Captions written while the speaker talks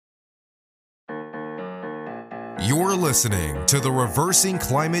You're listening to the Reversing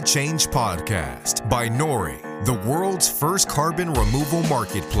Climate Change podcast by Nori, the world's first carbon removal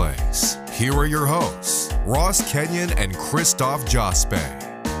marketplace. Here are your hosts, Ross Kenyon and Christoph Jaspe.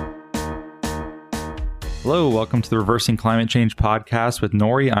 Hello, welcome to the Reversing Climate Change podcast with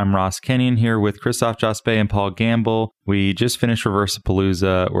Nori. I'm Ross Kenyon here with Christoph Jaspe and Paul Gamble. We just finished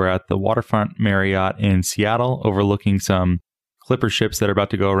Reversipalooza. We're at the Waterfront Marriott in Seattle, overlooking some clipper ships that are about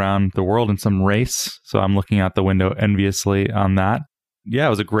to go around the world in some race. So I'm looking out the window enviously on that. Yeah,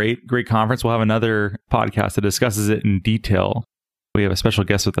 it was a great conference. We'll have another podcast that discusses it in detail. We have a special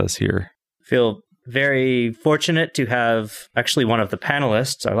guest with us here. Feel very fortunate to have actually one of the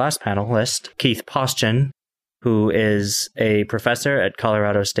panelists, our last panelist, Keith Postgen, who is a professor at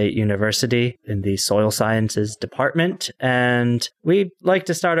Colorado State University in the Soil Sciences Department. And we like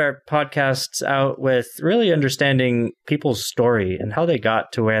to start our podcasts out with really understanding people's story and how they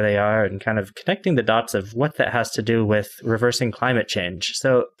got to where they are and kind of connecting the dots of what that has to do with reversing climate change.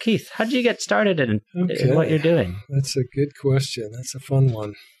 So, Keith, how did you get started in what you're doing? That's a good question. That's a fun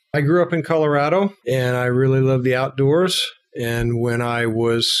one. I grew up in Colorado, and I really love the outdoors. And when I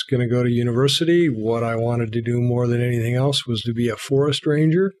was going to go to university, what I wanted to do more than anything else was to be a forest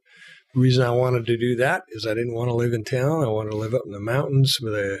ranger. The reason I wanted to do that is I didn't want to live in town. I wanted to live up in the mountains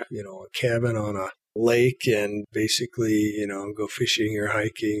with a cabin on a lake and basically, go fishing or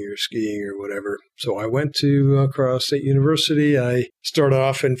hiking or skiing or whatever. So I went to Colorado State University. I started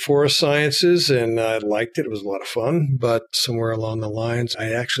off in forest sciences and I liked it. It was a lot of fun. But somewhere along the lines,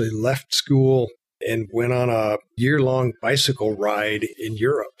 I actually left school and went on a year-long bicycle ride in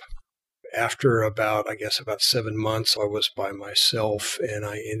Europe. After about 7 months, I was by myself and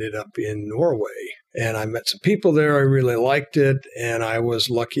I ended up in Norway. And I met some people there. I really liked it. And I was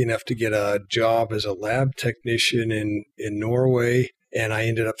lucky enough to get a job as a lab technician in Norway. And I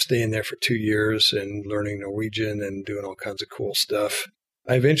ended up staying there for 2 years and learning Norwegian and doing all kinds of cool stuff.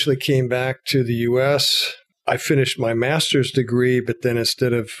 I eventually came back to the U.S. I finished my master's degree, but then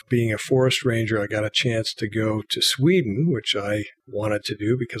instead of being a forest ranger, I got a chance to go to Sweden, which I wanted to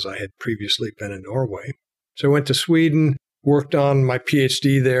do because I had previously been in Norway. So I went to Sweden, worked on my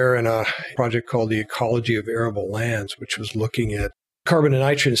PhD there in a project called the Ecology of Arable Lands, which was looking at carbon and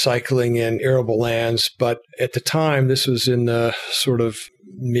nitrogen cycling in arable lands. But at the time, this was in the sort of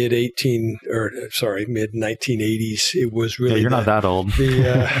mid-1980s. It was really you're not that old.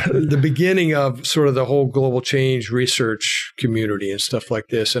 the beginning of sort of the whole global change research community and stuff like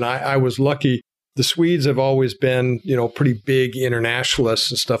this. And I was lucky. The Swedes have always been, pretty big internationalists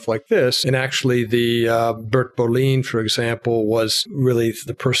and stuff like this. And actually, the Bert Bolin, for example, was really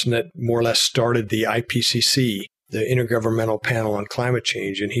the person that more or less started the IPCC, the Intergovernmental Panel on Climate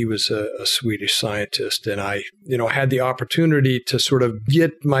Change, and he was a Swedish scientist. And I, had the opportunity to sort of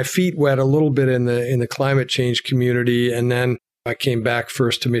get my feet wet a little bit in the climate change community. And then I came back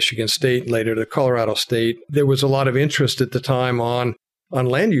first to Michigan State, later to Colorado State. There was a lot of interest at the time on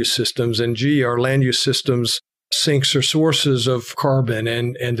land use systems, and our land use systems sinks are sources of carbon,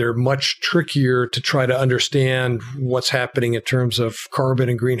 and they're much trickier to try to understand what's happening in terms of carbon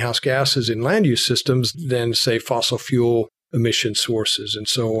and greenhouse gases in land use systems than, say, fossil fuel emission sources. And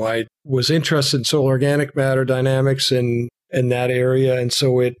so I was interested in soil organic matter dynamics in that area. And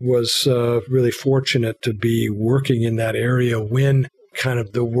so it was really fortunate to be working in that area when kind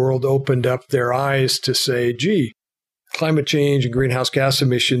of the world opened up their eyes to say, gee, climate change and greenhouse gas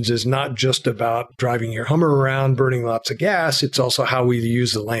emissions is not just about driving your Hummer around, burning lots of gas. It's also how we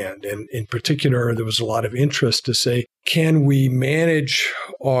use the land. And in particular, there was a lot of interest to say, can we manage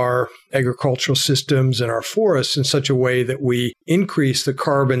our agricultural systems and our forests in such a way that we increase the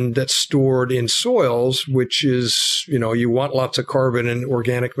carbon that's stored in soils, which is, you want lots of carbon and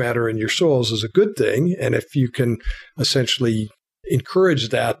organic matter in your soils is a good thing. And if you can essentially encourage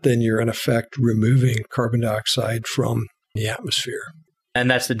that, then you're in effect removing carbon dioxide from the atmosphere. And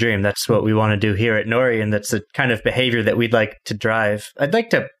that's the dream. That's what we want to do here at Nori, and that's the kind of behavior that we'd like to drive. I'd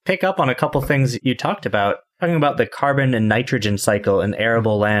like to pick up on a couple things that you talked about, talking about the carbon and nitrogen cycle in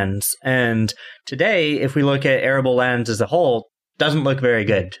arable lands. And today, if we look at arable lands as a whole, doesn't look very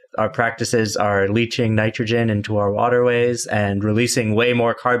good. Our practices are leaching nitrogen into our waterways and releasing way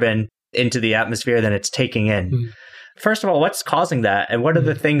more carbon into the atmosphere than it's taking in. Mm. First of all, what's causing that? And what are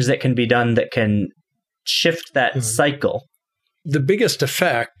the things that can be done that can shift that cycle? The biggest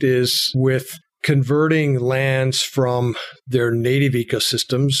effect is with converting lands from their native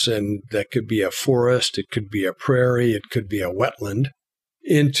ecosystems, and that could be a forest, it could be a prairie, it could be a wetland,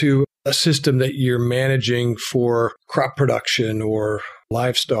 into a system that you're managing for crop production or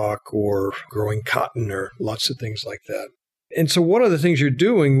livestock or growing cotton or lots of things like that. And so one of the things you're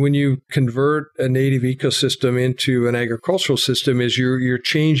doing when you convert a native ecosystem into an agricultural system is you're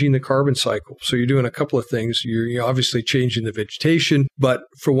changing the carbon cycle. So you're doing a couple of things. You're obviously changing the vegetation, but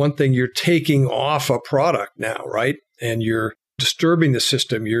for one thing, you're taking off a product now, right? And you're disturbing the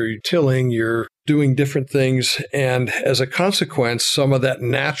system. You're tilling, you're doing different things. And as a consequence, some of that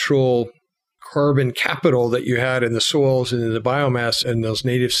natural carbon capital that you had in the soils and in the biomass and those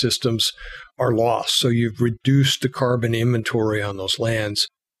native systems are lost. So you've reduced the carbon inventory on those lands.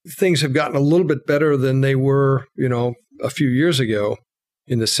 Things have gotten a little bit better than they were, a few years ago,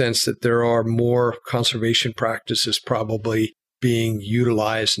 in the sense that there are more conservation practices probably being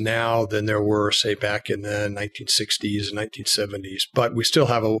utilized now than there were, say, back in the 1960s and 1970s. But we still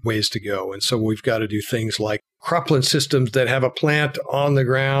have a ways to go. And so we've got to do things like cropland systems that have a plant on the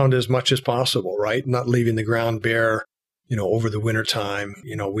ground as much as possible, right? Not leaving the ground bare, over the wintertime.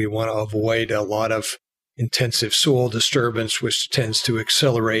 We want to avoid a lot of intensive soil disturbance, which tends to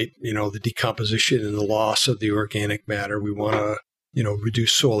accelerate, the decomposition and the loss of the organic matter. We want to,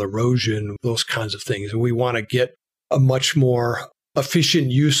 reduce soil erosion, those kinds of things. And we want to get a much more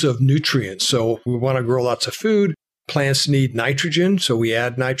efficient use of nutrients. So we want to grow lots of food. Plants need nitrogen, so we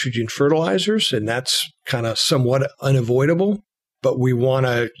add nitrogen fertilizers, and that's kind of somewhat unavoidable. But we want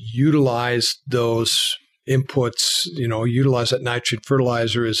to utilize those inputs, utilize that nitrogen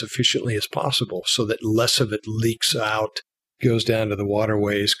fertilizer as efficiently as possible so that less of it leaks out, goes down to the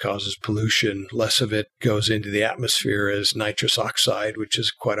waterways, causes pollution. Less of it goes into the atmosphere as nitrous oxide, which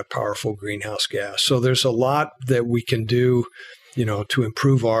is quite a powerful greenhouse gas. So there's a lot that we can do, to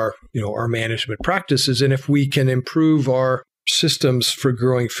improve our management practices. And if we can improve our systems for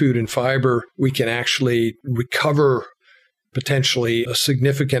growing food and fiber, we can actually recover potentially a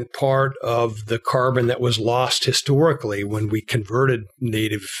significant part of the carbon that was lost historically when we converted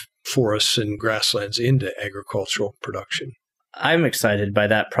native forests and grasslands into agricultural production. I'm excited by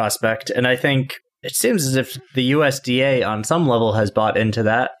that prospect. And I think it seems as if the USDA on some level has bought into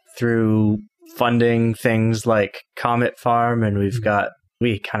that through funding things like Comet Farm. And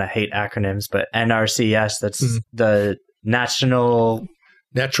we kind of hate acronyms, but NRCS, that's the Natural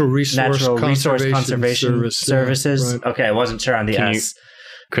Resource Conservation Services. Right. Okay, I wasn't sure on the S.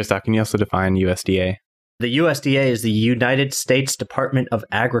 Christoph, can you also define USDA? The USDA is the United States Department of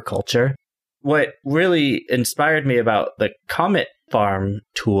Agriculture. What really inspired me about the Comet Farm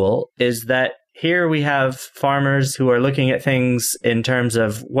tool is that here we have farmers who are looking at things in terms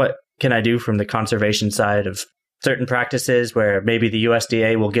of what can I do from the conservation side of certain practices where maybe the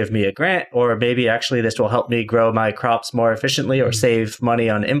USDA will give me a grant, or maybe actually this will help me grow my crops more efficiently or save money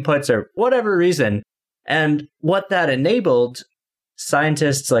on inputs or whatever reason. And what that enabled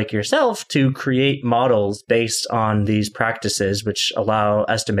scientists like yourself to create models based on these practices, which allow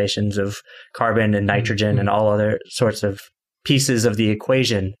estimations of carbon and nitrogen and all other sorts of pieces of the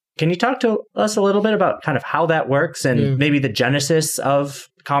equation. Can you talk to us a little bit about kind of how that works and maybe the genesis of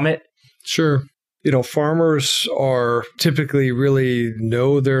Comet? Sure. Farmers are typically really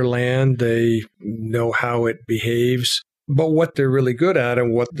know their land. They know how it behaves. But what they're really good at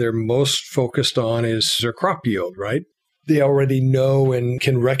and what they're most focused on is their crop yield, right? They already know and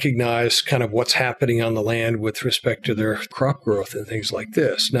can recognize kind of what's happening on the land with respect to their crop growth and things like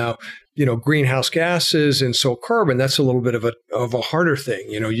this. Now, greenhouse gases and soil carbon, that's a little bit of a harder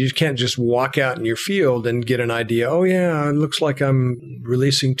thing. You can't just walk out in your field and get an idea, oh yeah, it looks like I'm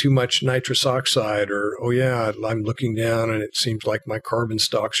releasing too much nitrous oxide, or oh yeah, I'm looking down and it seems like my carbon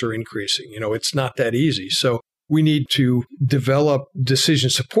stocks are increasing. It's not that easy. So we need to develop decision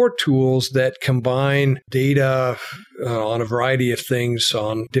support tools that combine data on a variety of things,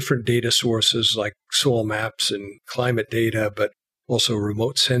 on different data sources like soil maps and climate data, but also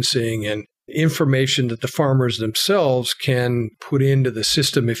remote sensing and information that the farmers themselves can put into the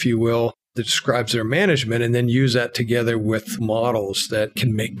system, if you will, that describes their management, and then use that together with models that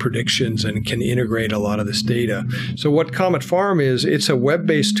can make predictions and can integrate a lot of this data. So what Comet Farm is, it's a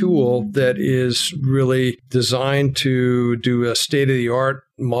web-based tool that is really designed to do a state-of-the-art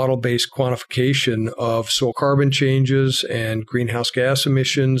model-based quantification of soil carbon changes and greenhouse gas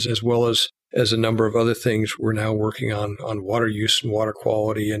emissions, as well as a number of other things we're now working on water use and water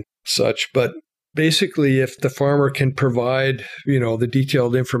quality and such. But basically, if the farmer can provide, the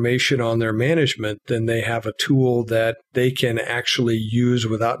detailed information on their management, then they have a tool that they can actually use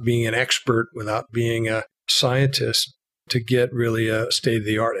without being an expert, without being a scientist, to get really a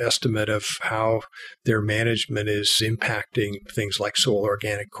state-of-the-art estimate of how their management is impacting things like soil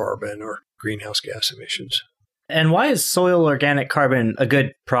organic carbon or greenhouse gas emissions. And why is soil organic carbon a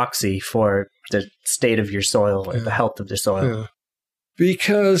good proxy for the state of your soil or the health of the soil? Yeah.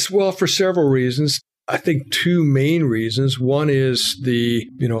 Because, well, for several reasons. I think two main reasons. One is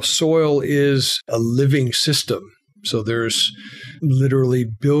soil is a living system. So there's literally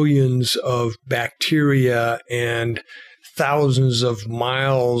billions of bacteria and thousands of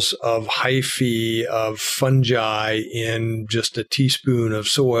miles of hyphae of fungi in just a teaspoon of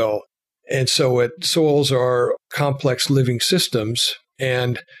soil. And so soils are complex living systems,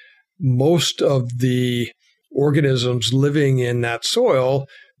 and most of the organisms living in that soil,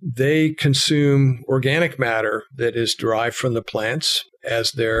 they consume organic matter that is derived from the plants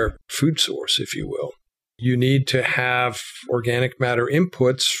as their food source, if you will. You need to have organic matter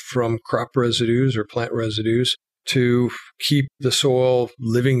inputs from crop residues or plant residues to keep the soil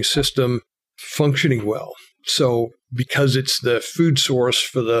living system functioning well. So because it's the food source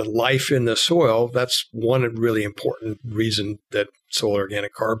for the life in the soil, that's one really important reason that soil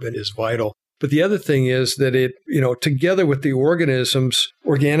organic carbon is vital. But the other thing is that it, together with the organisms,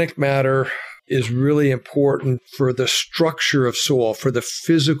 organic matter is really important for the structure of soil, for the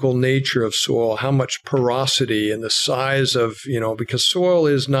physical nature of soil, how much porosity and the size of, because soil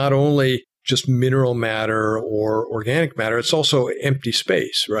is not only just mineral matter or organic matter, it's also empty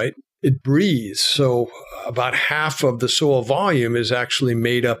space, right? It breathes. So about half of the soil volume is actually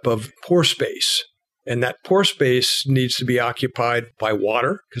made up of pore space. And that pore space needs to be occupied by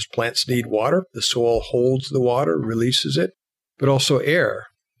water because plants need water. The soil holds the water, releases it, but also air.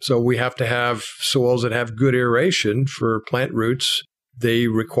 So we have to have soils that have good aeration for plant roots. They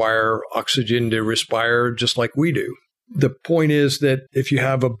require oxygen to respire just like we do. The point is that if you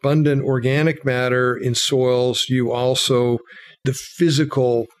have abundant organic matter in soils, the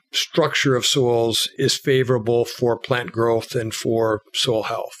physical structure of soils is favorable for plant growth and for soil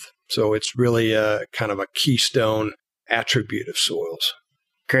health. So it's really a kind of a keystone attribute of soils.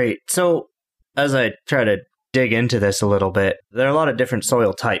 Great. So as I try to dig into this a little bit, there are a lot of different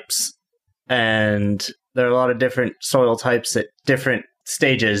soil types, and there are a lot of different soil types at different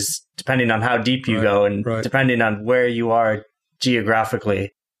stages, depending on how deep you go and depending on where you are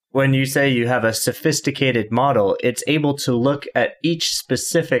geographically. When you say you have a sophisticated model, it's able to look at each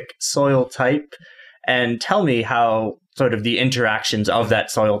specific soil type and tell me how sort of the interactions of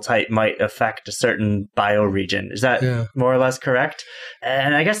that soil type might affect a certain bioregion. Is that more or less correct?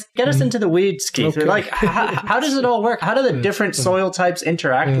 And I guess get us into the weeds, Keith. Okay. Like, how does it all work? How do the different soil types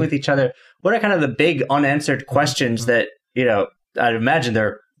interact with each other? What are kind of the big unanswered questions that, I'd imagine there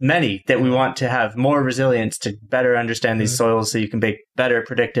are many that we want to have more resilience to better understand these soils so you can make better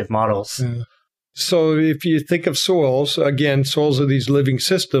predictive models. So if you think of soils, again, soils are these living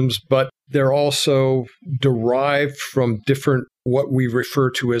systems, but they're also derived from different, what we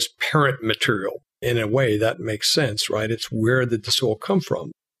refer to as parent material. In a way, that makes sense, right? It's where did the soil come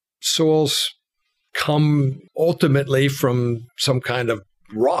from? Soils come ultimately from some kind of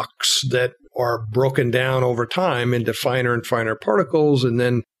rocks that are broken down over time into finer and finer particles. And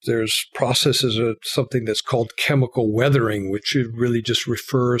then there's processes of something that's called chemical weathering, which really just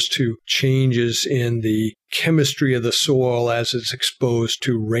refers to changes in the chemistry of the soil as it's exposed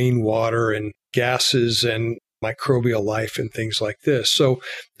to rainwater and gases and microbial life and things like this. So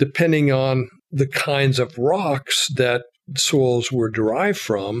depending on the kinds of rocks that soils were derived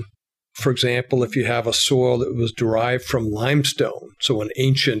from, for example, if you have a soil that was derived from limestone, so an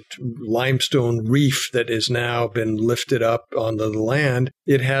ancient limestone reef that has now been lifted up onto the land,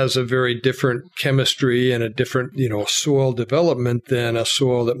 it has a very different chemistry and a different, soil development than a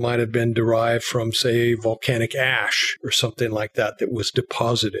soil that might have been derived from, say, volcanic ash or something like that was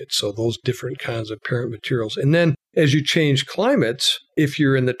deposited. So those different kinds of parent materials. And then as you change climates, if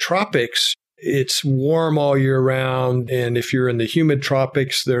you're in the tropics, it's warm all year round. And if you're in the humid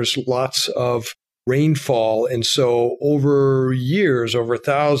tropics, there's lots of rainfall. And so over years, over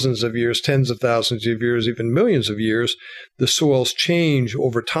thousands of years, tens of thousands of years, even millions of years, the soils change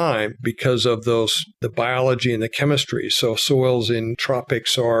over time because of the biology and the chemistry. So soils in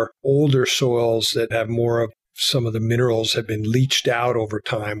tropics are older soils that have more of some of the minerals have been leached out over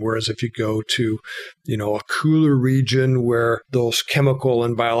time. Whereas if you go to, a cooler region where those chemical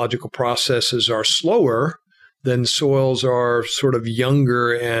and biological processes are slower, then soils are sort of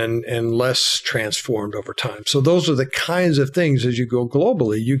younger and less transformed over time. So those are the kinds of things as you go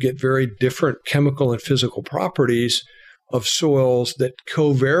globally, you get very different chemical and physical properties of soils that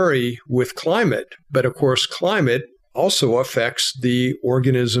co-vary with climate. But of course, climate also affects the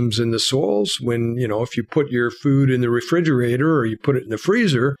organisms in the soils. When, if you put your food in the refrigerator or you put it in the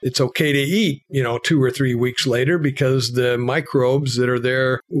freezer, it's okay to eat, 2 or 3 weeks later because the microbes that are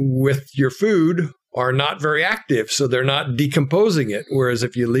there with your food are not very active. So they're not decomposing it. Whereas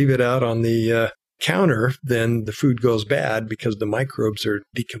if you leave it out on the counter, then the food goes bad because the microbes are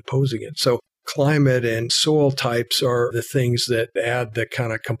decomposing it. So climate and soil types are the things that add the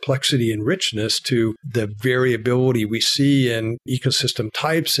kind of complexity and richness to the variability we see in ecosystem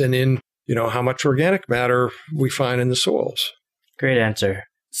types and in, how much organic matter we find in the soils. Great answer.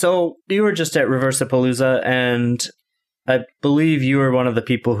 So you were just at Reversapalooza, and I believe you were one of the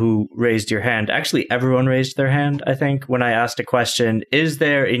people who raised your hand. Actually, everyone raised their hand, I think, when I asked a question, is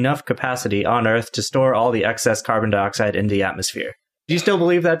there enough capacity on Earth to store all the excess carbon dioxide in the atmosphere? Do you still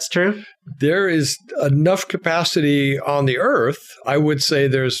believe that's true? There is enough capacity on the Earth. I would say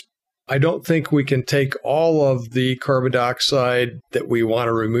I don't think we can take all of the carbon dioxide that we want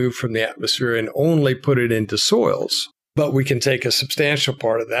to remove from the atmosphere and only put it into soils. But we can take a substantial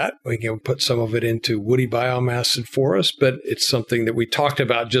part of that. We can put some of it into woody biomass and forests, but it's something that we talked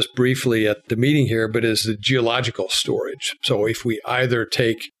about just briefly at the meeting here, but is the geological storage. So if we either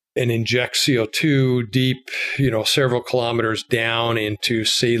take and inject CO2 deep, several kilometers down into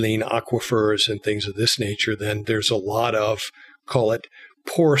saline aquifers and things of this nature, then there's a lot of, call it,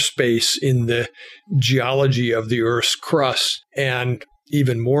 pore space in the geology of the Earth's crust. And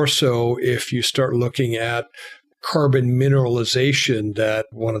even more so if you start looking at carbon mineralization, that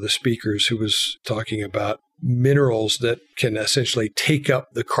one of the speakers who was talking about minerals that can essentially take up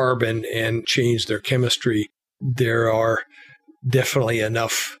the carbon and change their chemistry. There are definitely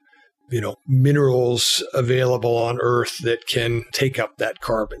enough, minerals available on Earth that can take up that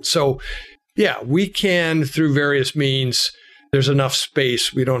carbon. So, yeah, we can, through various means, there's enough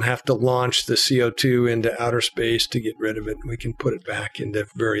space. We don't have to launch the CO2 into outer space to get rid of it. We can put it back into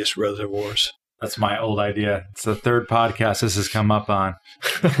various reservoirs. That's my old idea. It's the third podcast this has come up on.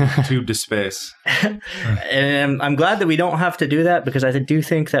 Tube to space. And I'm glad that we don't have to do that, because I do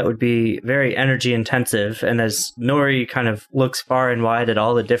think that would be very energy intensive. And as Nori kind of looks far and wide at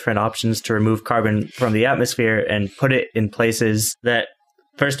all the different options to remove carbon from the atmosphere and put it in places that,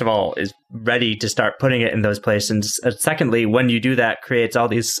 first of all, is ready to start putting it in those places. And secondly, when you do that, creates all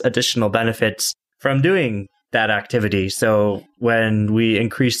these additional benefits from doing that activity. So when we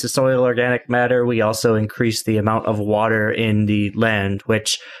increase the soil organic matter, we also increase the amount of water in the land,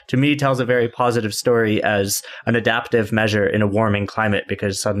 which to me tells a very positive story as an adaptive measure in a warming climate,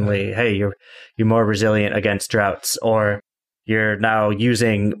 because suddenly, hey, you're more resilient against droughts, or you're now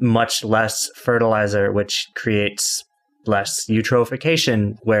using much less fertilizer, which creates less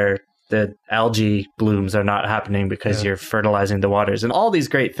eutrophication, where the algae blooms are not happening because you're fertilizing the waters, and all these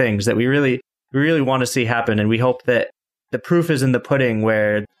great things that we really want to see happen. And we hope that the proof is in the pudding,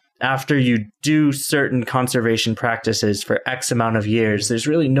 where after you do certain conservation practices for X amount of years, there's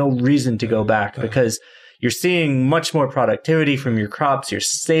really no reason to go back, because you're seeing much more productivity from your crops. You're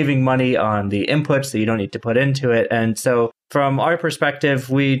saving money on the inputs that you don't need to put into it. And so from our perspective,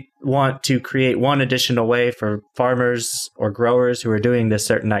 we want to create one additional way for farmers or growers who are doing this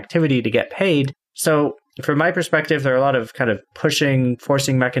certain activity to get paid. So from my perspective, there are a lot of kind of forcing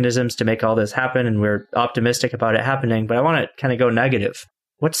mechanisms to make all this happen, and we're optimistic about it happening. But I want to kind of go negative.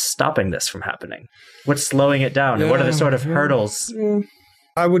 What's stopping this from happening? What's slowing it down? And what are the sort of hurdles?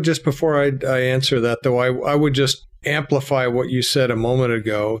 I would just, before I answer that, though, I would just amplify what you said a moment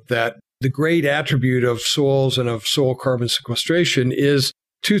ago, that the great attribute of soils and of soil carbon sequestration is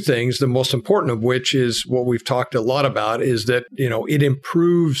two things, the most important of which is what we've talked a lot about, is that, it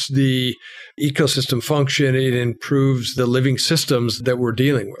improves the ecosystem function, it improves the living systems that we're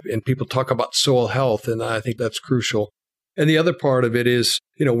dealing with. And people talk about soil health, and I think that's crucial. And the other part of it is,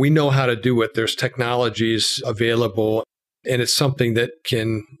 we know how to do it. There's technologies available, and it's something that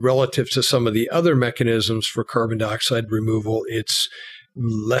can, relative to some of the other mechanisms for carbon dioxide removal, it's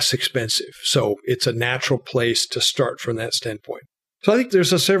less expensive. So it's a natural place to start from that standpoint. So I think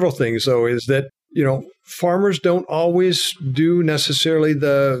there's several things, though, is that, farmers don't always do necessarily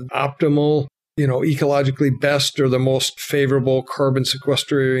the optimal, ecologically best or the most favorable carbon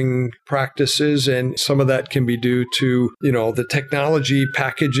sequestering practices. And some of that can be due to, the technology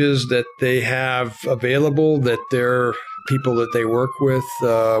packages that they have available, that their people that they work with,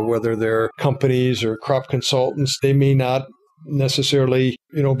 whether they're companies or crop consultants, they may not necessarily,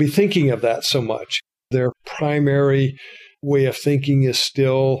 be thinking of that so much. Their primary way of thinking is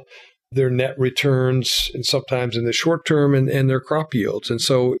still their net returns, and sometimes in the short term, and their crop yields. And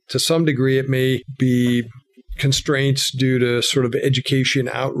so to some degree, it may be constraints due to sort of education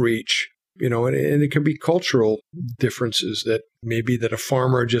outreach, and it could be cultural differences, that maybe that a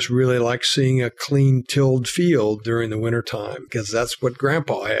farmer just really likes seeing a clean tilled field during the wintertime because that's what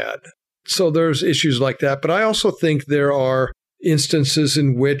grandpa had. So there's issues like that. But I also think there are instances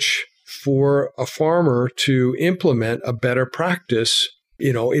in which for a farmer to implement a better practice,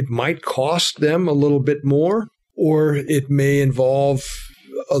 it might cost them a little bit more, or it may involve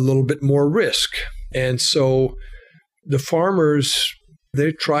a little bit more risk. And so the farmers,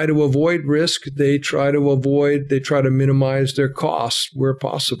 they try to avoid risk. They try to minimize their costs where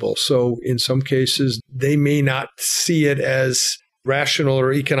possible. So in some cases, they may not see it as rational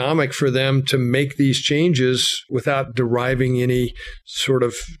or economic for them to make these changes without deriving any sort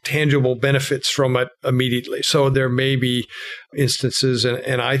of tangible benefits from it immediately. So there may be instances,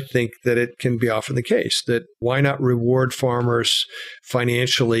 and I think that it can be often the case, that why not reward farmers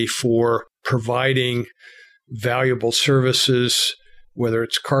financially for providing valuable services, whether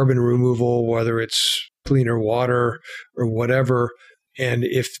it's carbon removal, whether it's cleaner water or whatever. And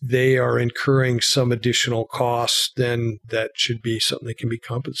if they are incurring some additional costs, then that should be something they can be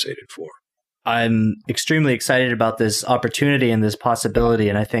compensated for. I'm extremely excited about this opportunity and this possibility.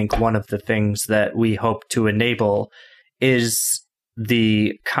 And I think one of the things that we hope to enable is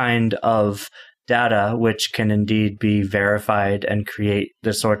the kind of data which can indeed be verified and create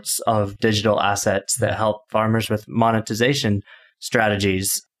the sorts of digital assets that help farmers with monetization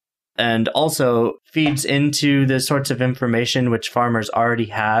strategies, and also feeds into the sorts of information which farmers already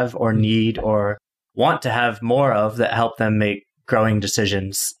have or need or want to have more of that help them make growing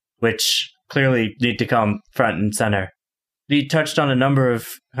decisions, which clearly need to come front and center. You touched on a number of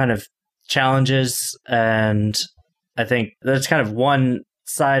kind of challenges, and I think that's kind of one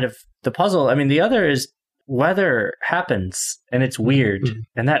side of the puzzle. I mean, the other is weather happens and it's weird,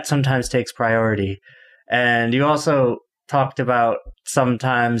 and that sometimes takes priority. And you also talked about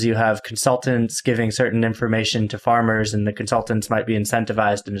sometimes you have consultants giving certain information to farmers, and the consultants might be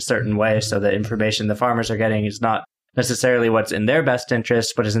incentivized in a certain way so the information the farmers are getting is not necessarily what's in their best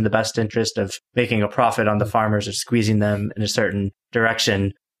interest, but is in the best interest of making a profit on the farmers or squeezing them in a certain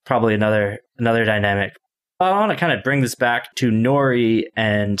direction. Probably another dynamic. I want to kind of bring this back to Nori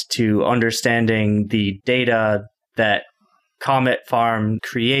and to understanding the data that Comet Farm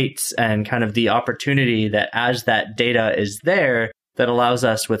creates and kind of the opportunity that as that data is there, that allows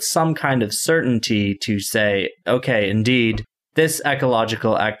us with some kind of certainty to say, okay, indeed, this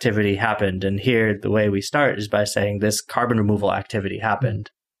ecological activity happened. And here, the way we start is by saying this carbon removal activity happened.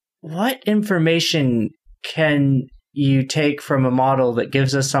 What information can you take from a model that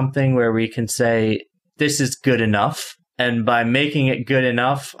gives us something where we can say, this is good enough? And by making it good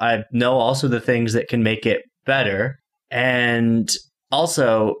enough, I know also the things that can make it better. And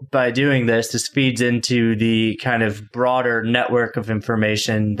also, by doing this feeds into the kind of broader network of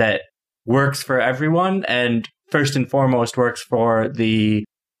information that works for everyone and first and foremost works for the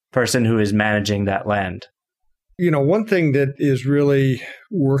person who is managing that land. You know, one thing that is really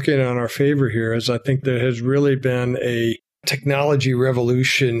working on our favor here is I think there has really been a technology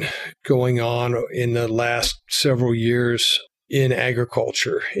revolution going on in the last several years in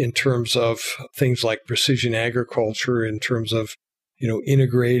agriculture, in terms of things like precision agriculture, in terms of,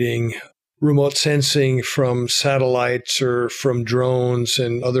 integrating remote sensing from satellites or from drones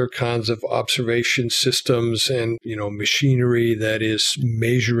and other kinds of observation systems and, machinery that is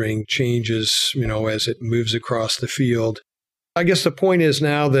measuring changes, as it moves across the field. I guess the point is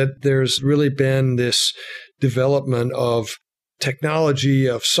now that there's really been this development of technology,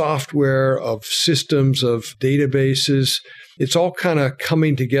 of software, of systems, of databases. It's all kind of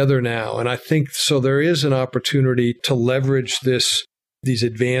coming together now. And I think so there is an opportunity to leverage these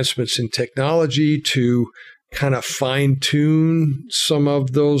advancements in technology to kind of fine-tune some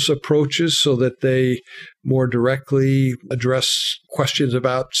of those approaches so that they more directly address questions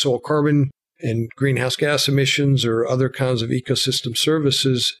about soil carbon and greenhouse gas emissions or other kinds of ecosystem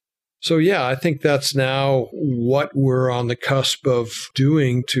services. So yeah, I think that's now what we're on the cusp of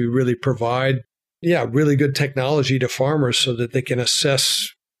doing to really provide, really good technology to farmers so that they can assess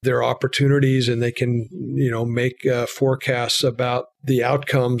their opportunities and they can, make forecasts about the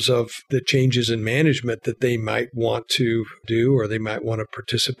outcomes of the changes in management that they might want to do, or they might want to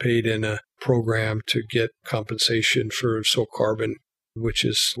participate in a program to get compensation for soil carbon, which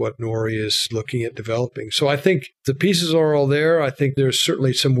is what Nori is looking at developing. So I think the pieces are all there. I think there's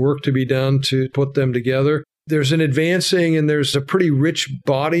certainly some work to be done to put them together. There's an advancing and there's a pretty rich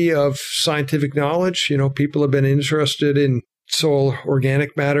body of scientific knowledge. People have been interested in soil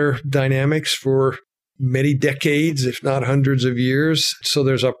organic matter dynamics for many decades, if not hundreds of years. So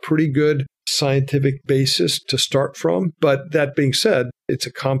there's a pretty good scientific basis to start from. But that being said, it's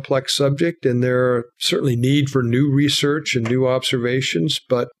a complex subject and there are certainly need for new research and new observations.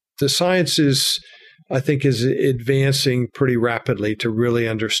 But the science is advancing pretty rapidly to really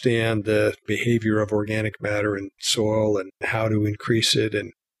understand the behavior of organic matter in soil and how to increase it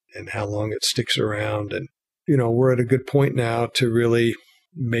and how long it sticks around. And, we're at a good point now to really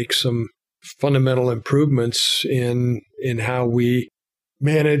make some fundamental improvements in how we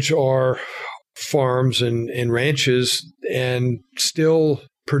manage our farms and ranches and still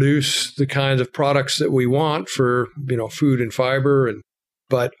produce the kinds of products that we want for, food and fiber,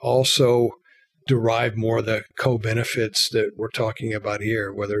 but also derive more of the co-benefits that we're talking about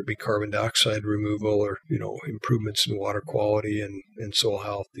here, whether it be carbon dioxide removal or, improvements in water quality and soil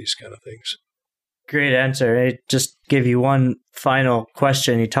health, these kind of things. Great answer. I just give you one final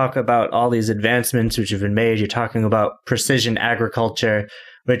question. You talk about all these advancements which have been made. You're talking about precision agriculture,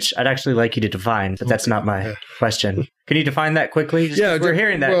 which I'd actually like you to define, but that's not my question. Can you define that quickly? We're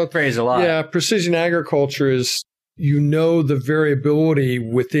hearing that phrase a lot. Yeah, precision agriculture is, the variability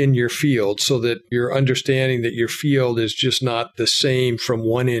within your field so that you're understanding that your field is just not the same from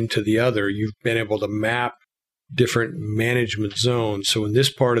one end to the other. You've been able to map different management zones. So in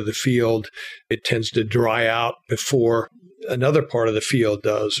this part of the field, it tends to dry out before another part of the field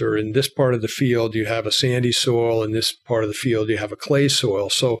does. Or in this part of the field, you have a sandy soil. In this part of the field, you have a clay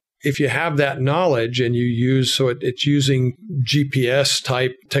soil. So if you have that knowledge and it's using GPS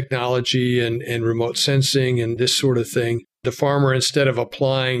type technology and remote sensing and this sort of thing, the farmer, instead of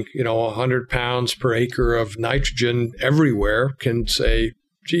applying, 100 pounds per acre of nitrogen everywhere, can say,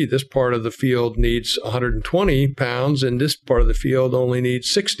 gee, this part of the field needs 120 pounds and this part of the field only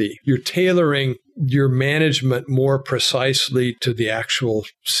needs 60. You're tailoring your management more precisely to the actual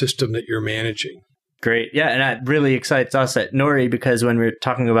system that you're managing. Great. Yeah, and that really excites us at Nori because when we're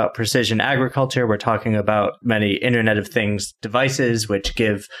talking about precision agriculture, we're talking about many Internet of Things devices which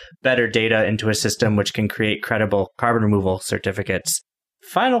give better data into a system which can create credible carbon removal certificates.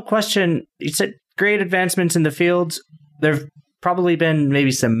 Final question. You said great advancements in the field. There have probably been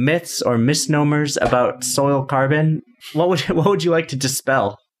maybe some myths or misnomers about soil carbon. What would you like to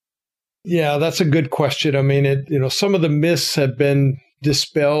dispel? Yeah, that's a good question. I mean, some of the myths have been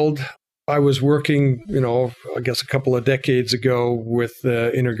dispelled. I was working, I guess a couple of decades ago with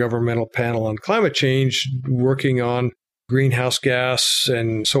the Intergovernmental Panel on Climate Change, working on greenhouse gas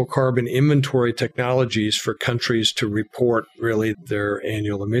and soil carbon inventory technologies for countries to report really their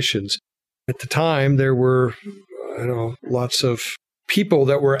annual emissions. At the time, there were lots of people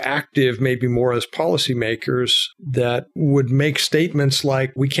that were active, maybe more as policymakers, that would make statements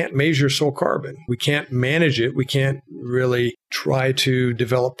like, we can't measure soil carbon. We can't manage it. We can't really try to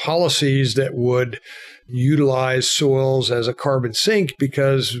develop policies that would utilize soils as a carbon sink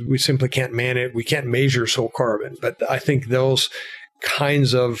because we simply can't manage it. We can't measure soil carbon. But I think those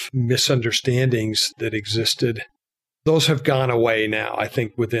kinds of misunderstandings that existed, those have gone away now, I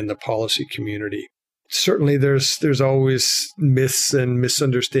think, within the policy community. Certainly, there's always myths and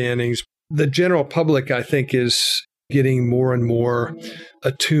misunderstandings. The general public, I think, is getting more and more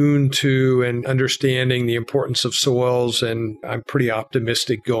attuned to and understanding the importance of soils. And I'm pretty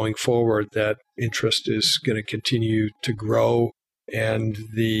optimistic going forward that interest is going to continue to grow and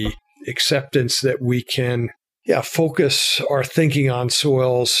the acceptance that we can focus our thinking on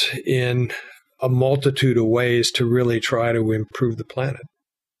soils in a multitude of ways to really try to improve the planet.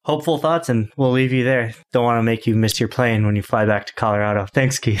 Hopeful thoughts, and we'll leave you there. Don't want to make you miss your plane when you fly back to Colorado.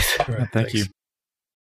 Thanks, Keith. Right, thank you.